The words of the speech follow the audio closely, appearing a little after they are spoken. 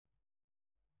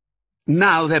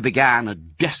Now there began a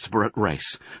desperate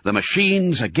race, the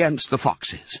machines against the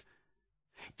foxes.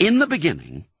 In the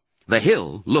beginning, the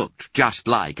hill looked just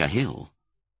like a hill.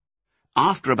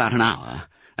 After about an hour,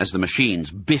 as the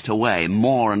machines bit away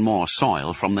more and more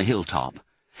soil from the hilltop,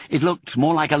 it looked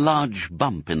more like a large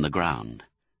bump in the ground.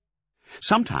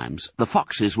 Sometimes the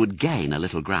foxes would gain a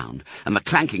little ground, and the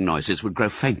clanking noises would grow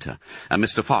fainter, and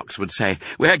Mr. Fox would say,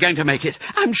 "We're going to make it,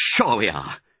 I'm sure we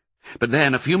are." But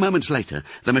then, a few moments later,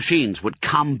 the machines would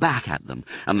come back at them,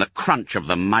 and the crunch of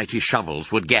the mighty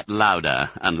shovels would get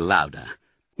louder and louder.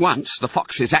 Once the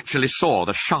foxes actually saw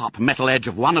the sharp metal edge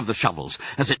of one of the shovels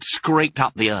as it scraped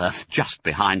up the earth just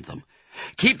behind them.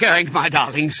 "Keep going, my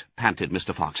darlings," panted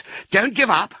Mr. Fox. "Don't give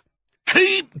up."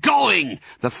 "Keep going!"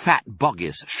 the fat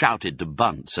Boggis shouted to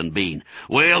Bunce and Bean.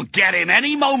 "We'll get him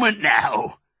any moment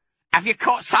now." "Have you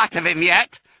caught sight of him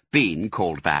yet?" Bean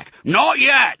called back. "Not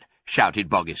yet," shouted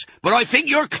Boggis, "but I think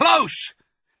you're close."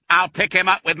 "I'll pick him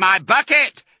up with my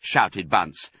bucket," shouted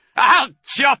Bunce. "I'll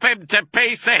chop him to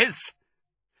pieces."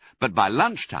 But by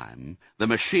lunchtime, the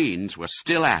machines were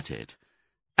still at it,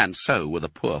 and so were the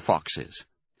poor foxes.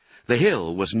 The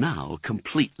hill was now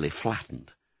completely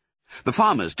flattened. The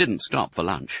farmers didn't stop for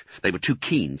lunch. They were too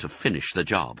keen to finish the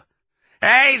job.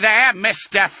 "Hey there,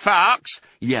 Mr. Fox,"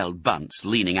 yelled Bunce,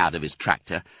 leaning out of his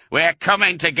tractor. "We're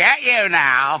coming to get you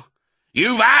now."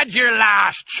 "You've had your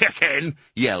last chicken,"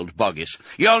 yelled Boggis.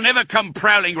 "You'll never come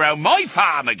prowling round my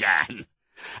farm again."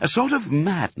 A sort of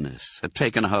madness had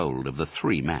taken hold of the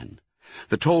three men.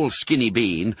 The tall, skinny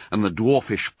Bean and the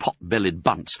dwarfish, pot-bellied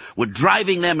Bunce were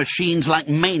driving their machines like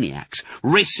maniacs,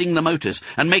 racing the motors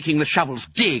and making the shovels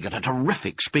dig at a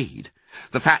terrific speed.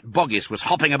 The fat Boggis was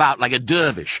hopping about like a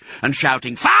dervish and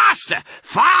shouting, "Faster!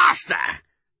 Faster!"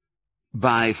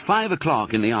 By 5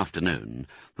 o'clock in the afternoon,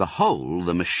 the hole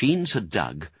the machines had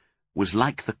dug was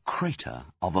like the crater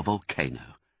of a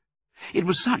volcano. It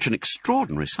was such an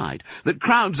extraordinary sight that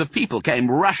crowds of people came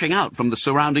rushing out from the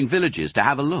surrounding villages to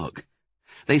have a look.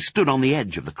 They stood on the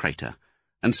edge of the crater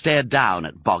and stared down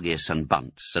at Boggis and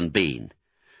Bunce and Bean.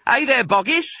 "Hey there,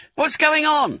 Boggis, what's going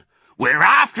on?" "We're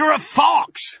after a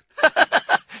fox."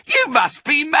 "You must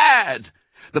be mad."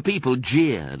 The people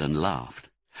jeered and laughed.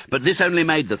 But this only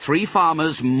made the three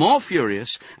farmers more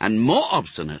furious and more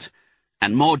obstinate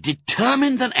and more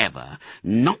determined than ever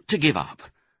not to give up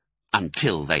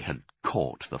until they had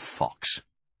caught the fox.